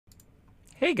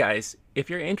Hey guys, if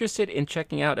you're interested in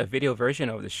checking out a video version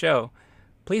of the show,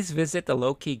 please visit the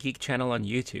Low Key Geek channel on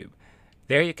YouTube.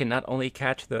 There you can not only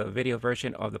catch the video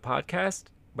version of the podcast,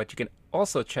 but you can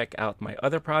also check out my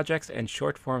other projects and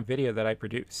short form video that I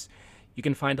produce. You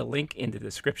can find a link in the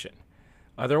description.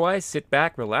 Otherwise, sit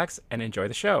back, relax, and enjoy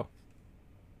the show.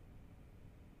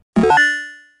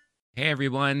 Hey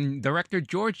everyone, director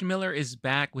George Miller is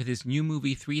back with his new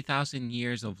movie 3000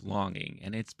 Years of Longing,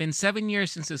 and it's been 7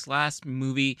 years since his last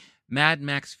movie, Mad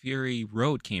Max Fury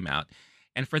Road, came out.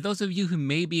 And for those of you who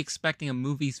may be expecting a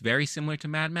movie very similar to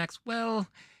Mad Max, well,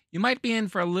 you might be in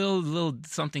for a little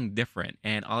something different,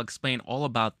 and I'll explain all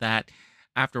about that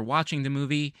after watching the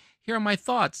movie. Here are my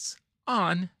thoughts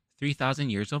on 3000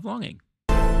 Years of Longing.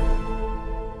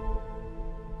 I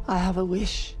have a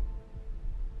wish.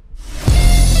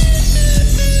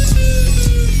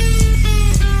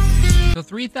 So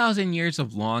 3000 Years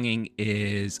of Longing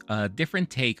is a different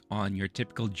take on your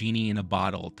typical genie in a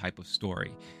bottle type of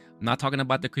story. I'm not talking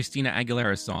about the Christina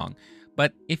Aguilera song,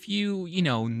 but if you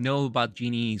know about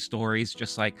genie stories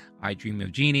just like I Dream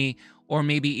of Genie or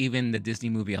maybe even the Disney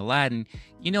movie Aladdin,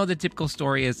 you know the typical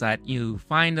story is that you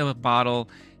find a bottle,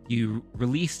 you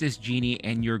release this genie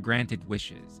and you're granted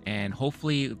wishes, and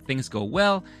hopefully things go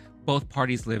well, both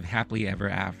parties live happily ever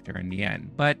after in the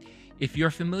end. But if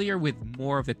you're familiar with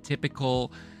more of the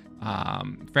typical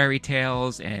fairy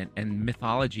tales and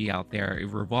mythology out there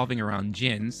revolving around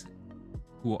jinns,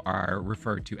 who are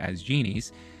referred to as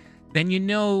genies, then you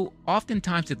know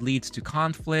oftentimes it leads to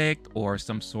conflict or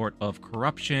some sort of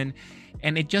corruption,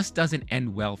 and it just doesn't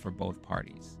end well for both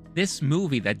parties. This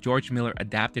movie that George Miller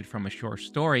adapted from a short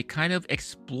story kind of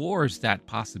explores that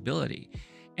possibility.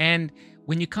 And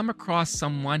when you come across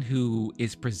someone who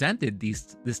is presented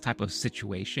this type of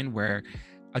situation where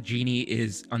a genie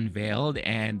is unveiled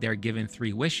and they're given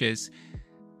 3 wishes,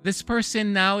 this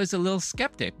person now is a little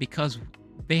skeptic because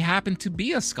they happen to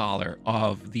be a scholar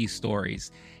of these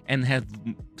stories and have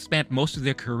spent most of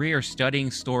their career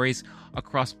studying stories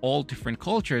across all different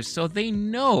cultures. So they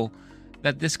know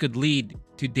that this could lead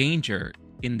to danger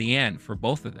in the end for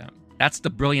both of them. That's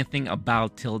the brilliant thing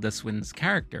about Tilda Swinton's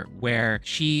character, where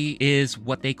she is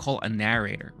what they call a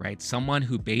narrator, right? Someone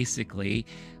who basically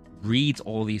reads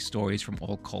all these stories from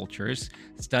all cultures,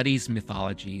 studies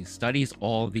mythology, studies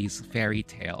all these fairy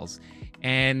tales,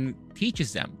 and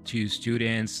teaches them to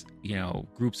students,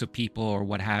 groups of people or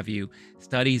what have you,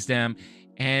 studies them,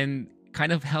 and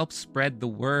kind of helps spread the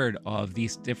word of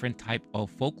these different type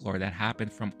of folklore that happen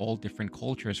from all different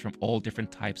cultures, from all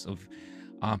different types of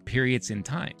periods in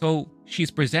time. So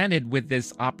she's presented with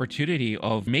this opportunity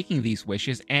of making these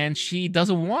wishes, and she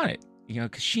doesn't want it,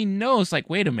 because she knows, like,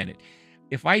 wait a minute,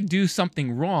 if I do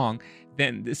something wrong,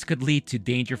 then this could lead to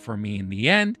danger for me in the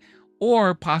end,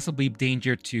 or possibly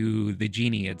danger to the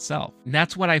genie itself. And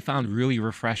that's what I found really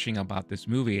refreshing about this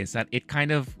movie, is that it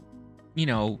kind of,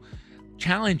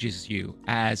 challenges you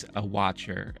as a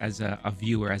watcher, as a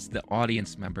viewer, as the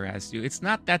audience member, as you. It's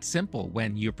not that simple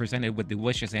when you're presented with the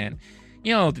wishes and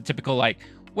the typical, like,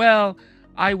 well,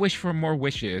 I wish for more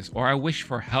wishes, or I wish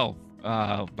for health,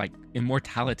 like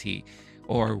immortality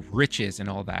or riches and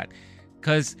all that.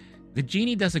 Because the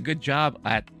genie does a good job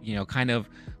at, kind of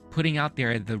putting out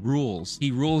there the rules. He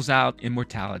rules out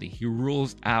immortality. He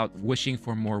rules out wishing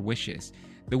for more wishes.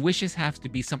 The wishes have to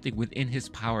be something within his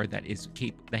power that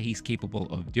he's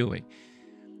capable of doing.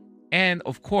 And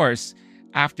of course,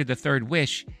 after the 3rd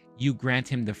wish, you grant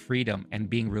him the freedom and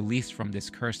being released from this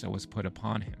curse that was put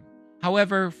upon him.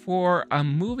 However, for a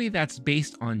movie that's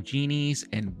based on genies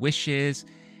and wishes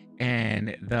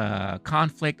and the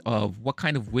conflict of what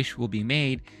kind of wish will be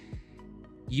made,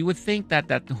 you would think that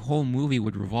the whole movie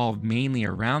would revolve mainly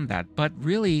around that. But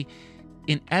really,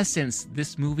 in essence,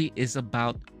 this movie is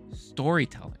about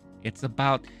storytelling. It's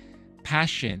about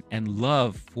passion and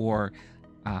love for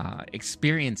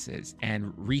experiences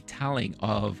and retelling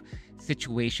of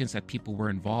situations that people were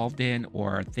involved in,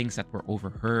 or things that were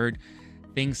overheard,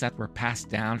 things that were passed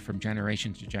down from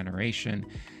generation to generation.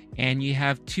 And you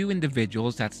have 2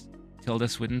 individuals, that's Tilda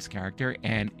Swinton's character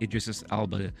and Idris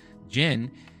Elba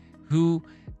Jin, who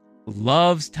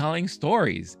loves telling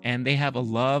stories, and they have a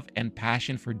love and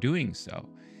passion for doing so.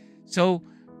 So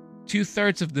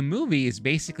 2/3 of the movie is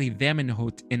basically them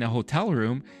in a hotel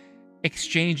room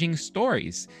exchanging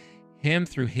stories. Him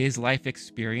through his life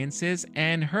experiences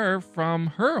and her from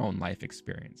her own life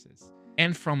experiences.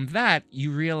 And from that,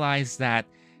 you realize that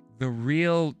the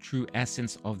real true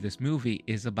essence of this movie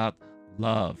is about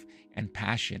love and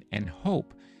passion and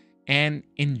hope, and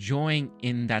enjoying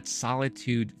in that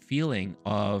solitude feeling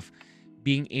of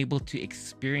being able to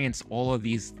experience all of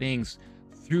these things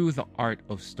through the art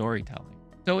of storytelling.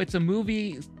 So it's a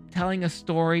movie telling a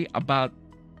story about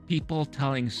people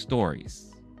telling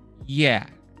stories. Yeah,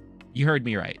 you heard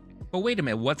me right. But wait a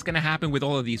minute, what's going to happen with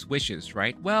all of these wishes,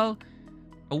 right? Well,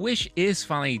 a wish is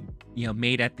finally,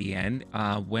 made at the end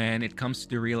when it comes to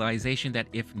the realization that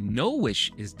if no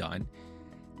wish is done,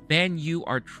 then you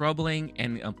are troubling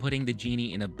and putting the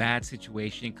genie in a bad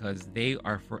situation because they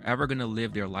are forever going to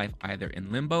live their life either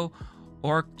in limbo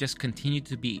or just continue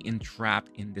to be entrapped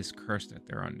in this curse that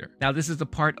they're under. Now, this is the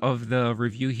part of the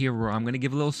review here where I'm going to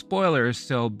give a little spoilers,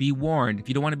 so be warned. If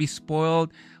you don't want to be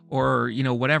spoiled or,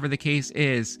 whatever the case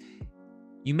is,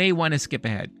 you may want to skip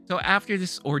ahead. So after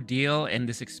this ordeal and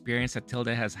this experience that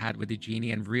Tilda has had with the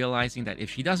genie and realizing that if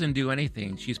she doesn't do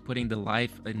anything, she's putting the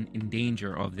life in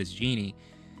danger of this genie,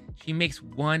 she makes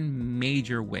one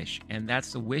major wish, and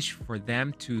that's a wish for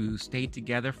them to stay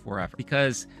together forever.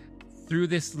 Because through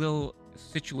this little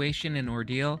situation and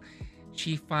ordeal,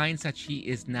 she finds that she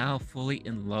is now fully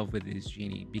in love with this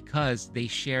genie because they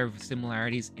share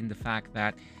similarities in the fact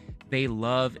that they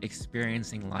love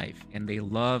experiencing life and they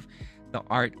love the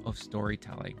art of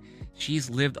storytelling. She's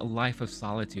lived a life of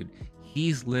solitude.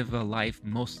 He's lived a life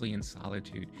mostly in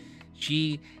solitude.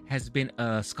 She has been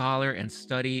a scholar and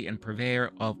study and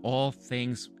purveyor of all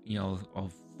things,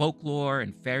 of folklore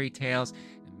and fairy tales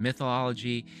and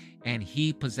mythology. And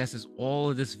he possesses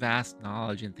all of this vast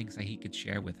knowledge and things that he could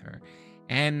share with her.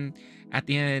 And at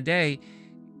the end of the day,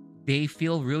 they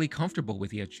feel really comfortable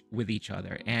with each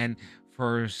other. And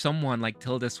for someone like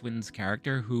Tilda Swinton's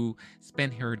character, who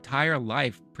spent her entire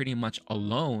life pretty much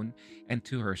alone and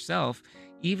to herself,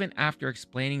 even after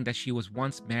explaining that she was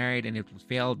once married and it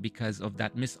failed because of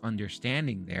that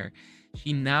misunderstanding there,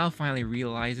 she now finally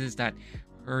realizes that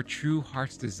her true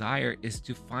heart's desire is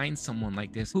to find someone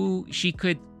like this who she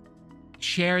could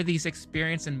share these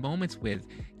experiences and moments with,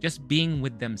 just being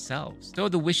with themselves. So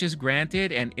the wish is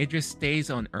granted and Idris stays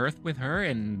on Earth with her,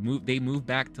 and they move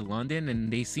back to London,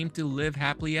 and they seem to live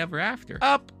happily ever after.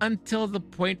 Up until the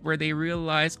point where they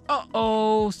realize,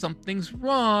 uh-oh, something's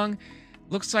wrong.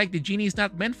 Looks like the genie's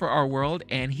not meant for our world,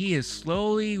 and he is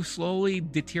slowly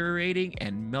deteriorating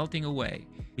and melting away.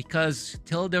 Because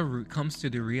Tilda comes to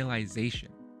the realization,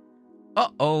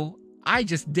 uh-oh, I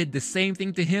just did the same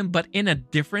thing to him, but in a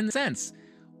different sense.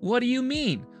 What do you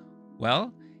mean?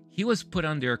 Well, he was put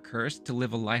under a curse to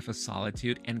live a life of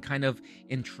solitude and kind of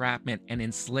entrapment and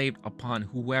enslaved upon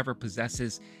whoever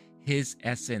possesses his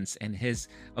essence and his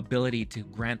ability to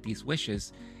grant these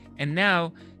wishes. And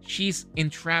now she's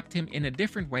entrapped him in a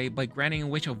different way by granting a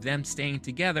wish of them staying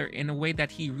together in a way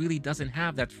that he really doesn't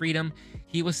have that freedom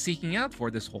he was seeking out for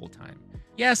this whole time.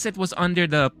 Yes, it was under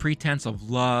the pretense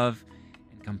of love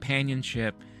and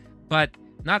companionship, but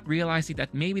not realizing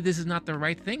that maybe this is not the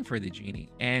right thing for the genie,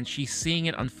 and she's seeing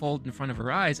it unfold in front of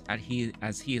her eyes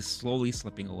as he is slowly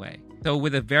slipping away. So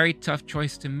with a very tough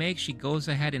choice to make, she goes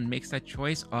ahead and makes that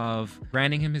choice of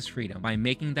granting him his freedom by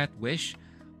making that wish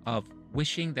of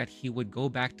wishing that he would go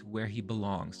back to where he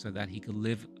belongs so that he could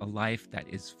live a life that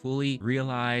is fully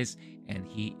realized and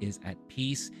he is at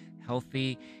peace,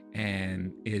 healthy,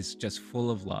 and is just full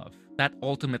of love. That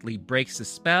ultimately breaks the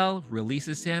spell,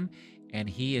 releases him, and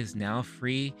he is now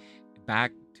free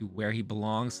back to where he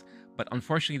belongs. But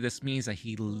unfortunately, this means that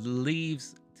he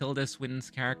leaves Tilda Swinton's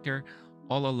character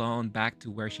all alone back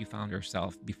to where she found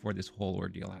herself before this whole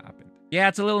ordeal happened. Yeah,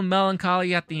 it's a little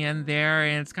melancholy at the end there,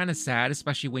 and it's kind of sad,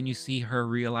 especially when you see her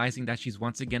realizing that she's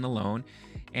once again alone.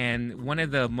 And one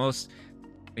of the most,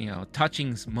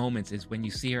 touching moments is when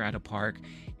you see her at a park,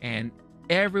 and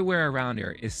everywhere around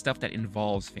her is stuff that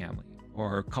involves family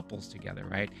or couples together,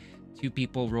 right? Two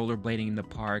people rollerblading in the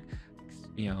park,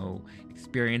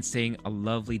 experiencing a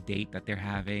lovely date that they're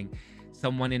having.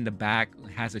 Someone in the back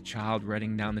has a child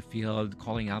running down the field,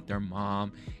 calling out their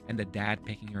mom, and the dad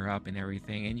picking her up and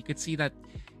everything. And you could see that,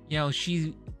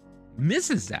 she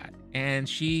misses that. And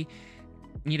she,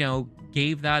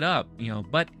 gave that up,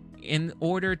 But in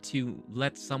order to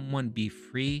let someone be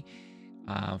free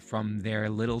from their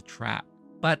little trap.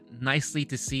 But nicely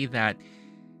to see that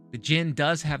the Jinn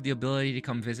does have the ability to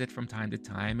come visit from time to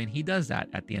time. And he does that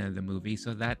at the end of the movie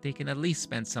so that they can at least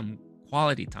spend some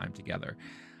quality time together.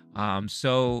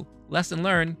 So lesson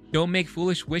learned, don't make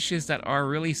foolish wishes that are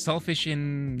really selfish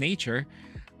in nature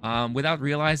without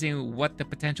realizing what the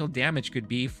potential damage could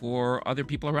be for other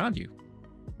people around you.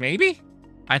 Maybe?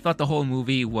 I thought the whole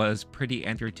movie was pretty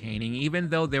entertaining, even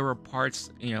though there were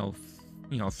parts,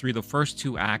 through the first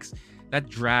two acts that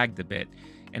dragged a bit.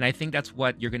 And I think that's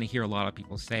what you're going to hear a lot of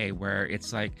people say, where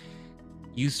it's like,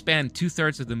 you spend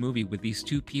 2/3 of the movie with these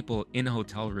two people in a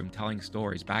hotel room telling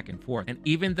stories back and forth. And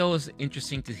even though it's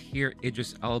interesting to hear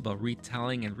Idris Elba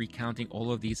retelling and recounting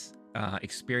all of these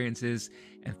experiences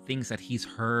and things that he's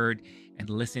heard and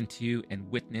listened to and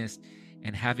witnessed,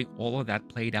 and having all of that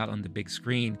played out on the big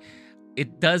screen,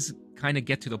 it does kind of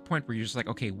get to the point where you're just like,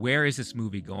 okay, where is this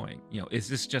movie going? Is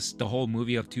this just the whole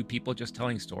movie of two people just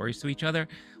telling stories to each other?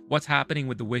 What's happening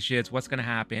with the wishes? What's going to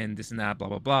happen? This and that, blah,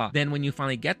 blah, blah. Then when you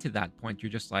finally get to that point,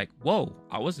 you're just like, whoa,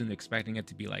 I wasn't expecting it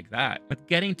to be like that. But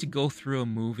getting to go through a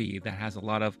movie that has a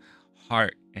lot of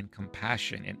heart and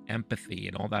compassion and empathy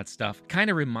and all that stuff kind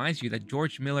of reminds you that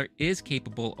George Miller is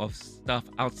capable of stuff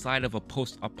outside of a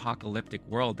post-apocalyptic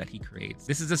world that he creates.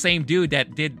 This is the same dude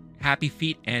that did Happy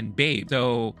Feet and Babe,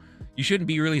 so you shouldn't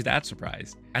be really that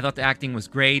surprised. I thought the acting was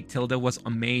great. Tilda was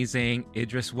amazing.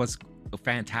 Idris was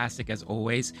fantastic as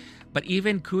always. But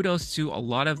even kudos to a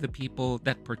lot of the people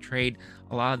that portrayed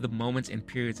a lot of the moments and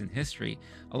periods in history.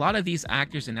 A lot of these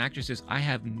actors and actresses I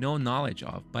have no knowledge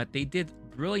of, but they did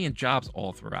brilliant jobs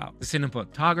all throughout. The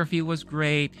cinematography was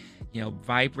great,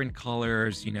 vibrant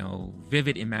colors,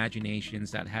 vivid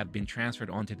imaginations that have been transferred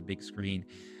onto the big screen.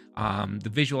 The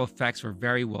visual effects were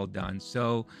very well done.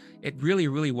 So it really,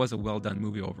 really was a well done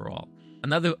movie overall.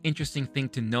 Another interesting thing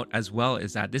to note as well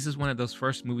is that this is one of those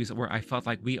first movies where I felt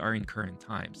like we are in current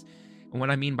times. And what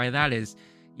I mean by that is,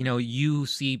 you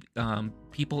see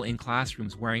people in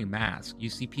classrooms wearing masks. You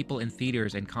see people in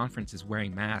theaters and conferences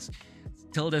wearing masks.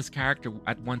 Tilda's character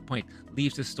at one point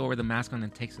leaves the store with a mask on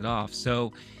and takes it off.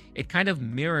 So it kind of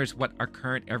mirrors what our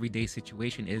current everyday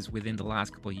situation is within the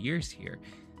last couple of years here.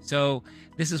 So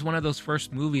this is one of those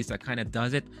first movies that kind of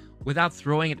does it without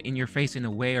throwing it in your face in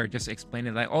a way or just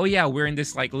explaining like, oh yeah, we're in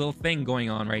this like little thing going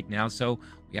on right now, so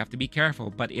we have to be careful.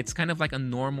 But it's kind of like a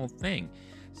normal thing.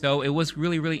 So it was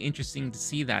really, really interesting to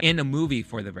see that in a movie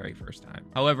for the very first time.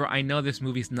 However, I know this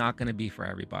movie's not going to be for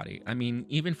everybody. I mean,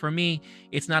 even for me,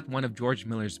 it's not one of George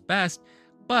Miller's best,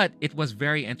 but it was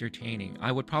very entertaining.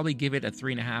 I would probably give it a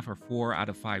 3.5 or 4 out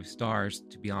of 5 stars,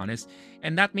 to be honest.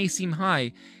 And that may seem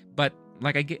high, but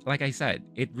like I said,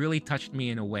 it really touched me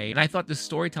in a way. And I thought the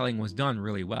storytelling was done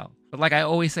really well. But like I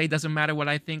always say, it doesn't matter what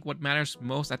I think. What matters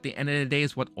most at the end of the day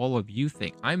is what all of you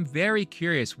think. I'm very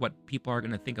curious what people are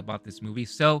going to think about this movie.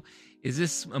 So is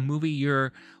this a movie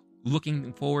you're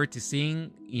looking forward to seeing?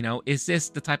 Is this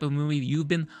the type of movie you've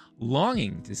been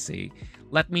longing to see?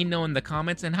 Let me know in the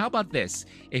comments. And how about this?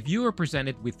 If you were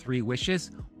presented with 3 wishes,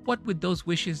 what would those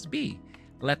wishes be?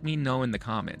 Let me know in the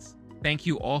comments. Thank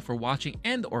you all for watching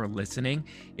and or listening.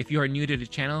 If you are new to the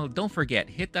channel, don't forget,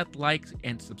 hit that like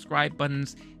and subscribe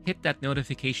buttons, hit that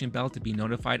notification bell to be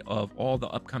notified of all the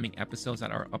upcoming episodes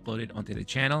that are uploaded onto the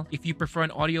channel. If you prefer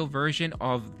an audio version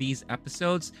of these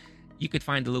episodes, you could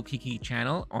find the Lokiki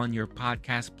channel on your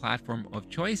podcast platform of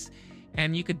choice,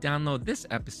 and you could download this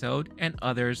episode and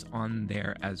others on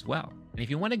there as well. And if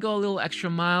you want to go a little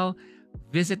extra mile,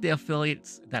 visit the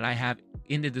affiliates that I have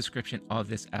in the description of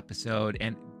this episode,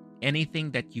 and anything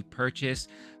that you purchase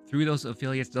through those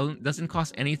affiliates doesn't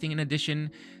cost anything in addition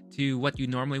to what you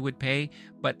normally would pay,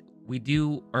 but we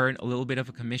do earn a little bit of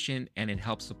a commission and it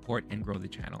helps support and grow the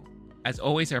channel. As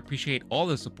always, I appreciate all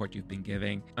the support you've been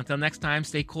giving. Until next time,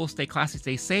 stay cool, stay classy,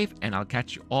 stay safe, and I'll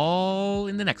catch you all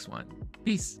in the next one.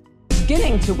 Peace.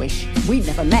 Beginning to wish we'd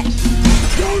never met.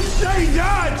 Don't say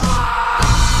that!